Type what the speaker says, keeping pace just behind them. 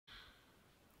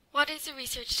What is a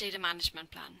research data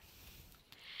management plan?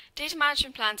 Data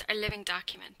management plans are living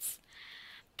documents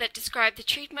that describe the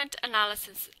treatment,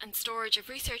 analysis and storage of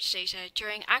research data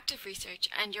during active research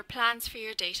and your plans for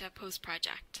your data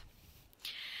post-project.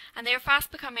 And they are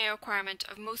fast becoming a requirement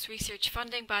of most research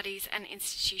funding bodies and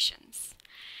institutions.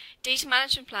 Data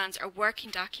management plans are working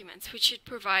documents which should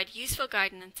provide useful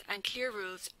guidance and clear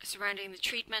rules surrounding the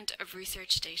treatment of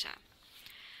research data,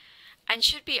 and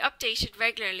should be updated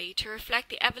regularly to reflect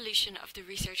the evolution of the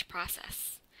research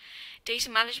process. Data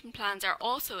management plans are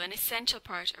also an essential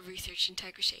part of research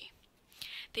integrity.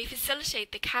 They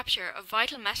facilitate the capture of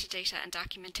vital metadata and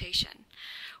documentation,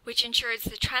 which ensures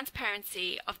the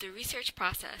transparency of the research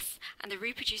process and the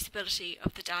reproducibility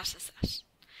of the dataset.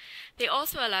 They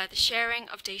also allow the sharing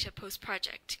of data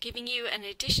post-project, giving you an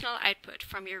additional output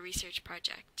from your research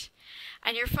project,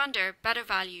 and your funder better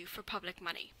value for public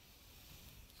money.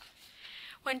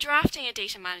 When drafting a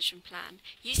data management plan,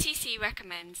 UCC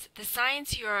recommends the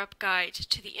Science Europe Guide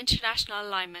to the International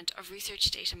Alignment of Research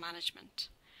Data Management.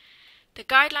 The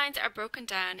guidelines are broken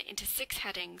down into 6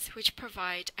 headings which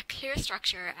provide a clear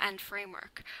structure and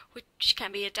framework which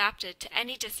can be adapted to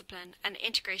any discipline and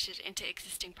integrated into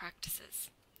existing practices.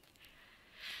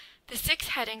 The 6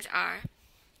 headings are: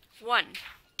 1.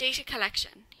 Data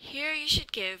collection. Here you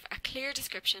should give a clear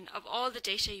description of all the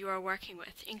data you are working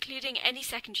with, including any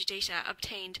secondary data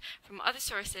obtained from other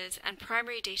sources and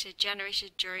primary data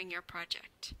generated during your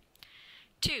project.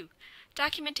 2.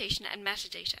 Documentation and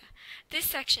metadata. This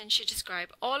section should describe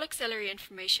all auxiliary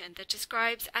information that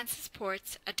describes and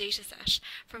supports a dataset,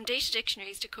 from data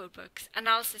dictionaries to codebooks,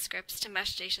 analysis scripts to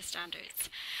metadata standards,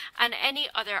 and any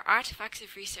other artifacts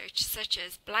of research such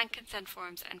as blank consent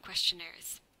forms and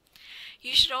questionnaires.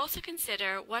 You should also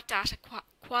consider what data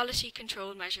quality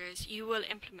control measures you will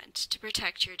implement to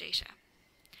protect your data.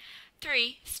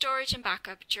 3. Storage and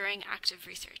backup during active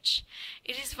research.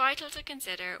 It is vital to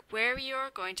consider where you are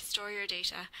going to store your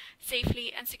data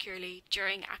safely and securely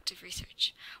during active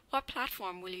research. What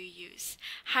platform will you use?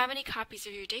 How many copies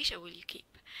of your data will you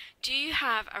keep? Do you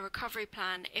have a recovery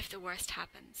plan if the worst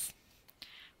happens?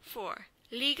 4.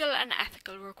 Legal and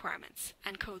ethical requirements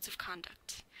and codes of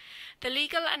conduct. The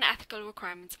legal and ethical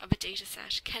requirements of a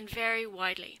dataset can vary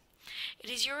widely.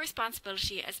 It is your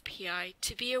responsibility as PI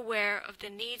to be aware of the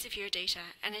needs of your data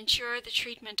and ensure the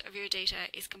treatment of your data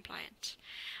is compliant.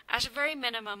 At a very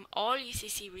minimum, all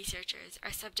UCC researchers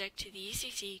are subject to the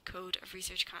UCC Code of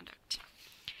Research Conduct.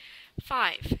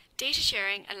 5. Data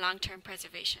sharing and long-term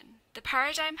preservation. The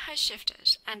paradigm has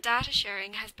shifted and data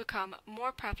sharing has become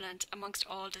more prevalent amongst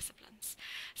all disciplines.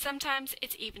 Sometimes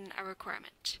it's even a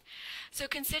requirement. So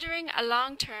considering a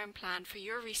long-term plan for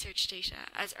your research data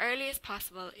as early as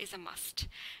possible is a must.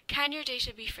 Can your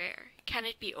data be fair? Can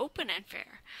it be open and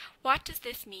fair? What does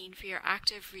this mean for your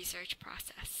active research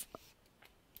process?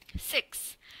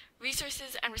 6.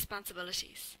 Resources and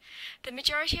responsibilities. The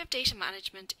majority of data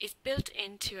management is built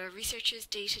into a researcher's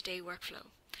day-to-day workflow,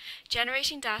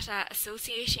 generating data,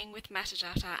 associating with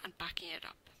metadata, and backing it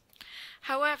up.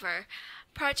 However,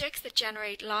 projects that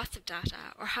generate lots of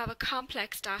data or have a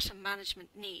complex data management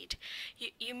need,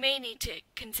 you may need to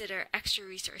consider extra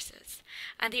resources.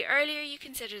 And the earlier you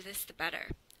consider this, the better,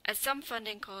 as some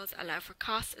funding calls allow for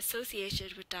costs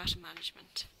associated with data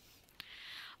management.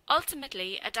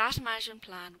 Ultimately, a data management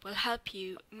plan will help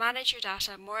you manage your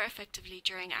data more effectively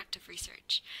during active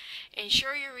research,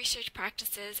 ensure your research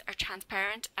practices are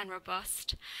transparent and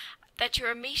robust, that you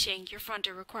are meeting your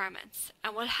funder requirements,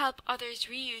 and will help others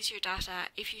reuse your data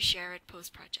if you share it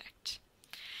post-project.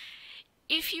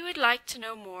 If you would like to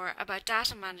know more about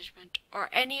data management or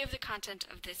any of the content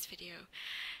of this video,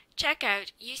 check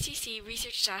out UCC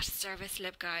Research Data Service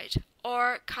LibGuide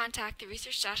or contact the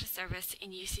Research Data Service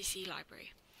in UCC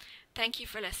Library. Thank you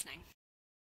for listening.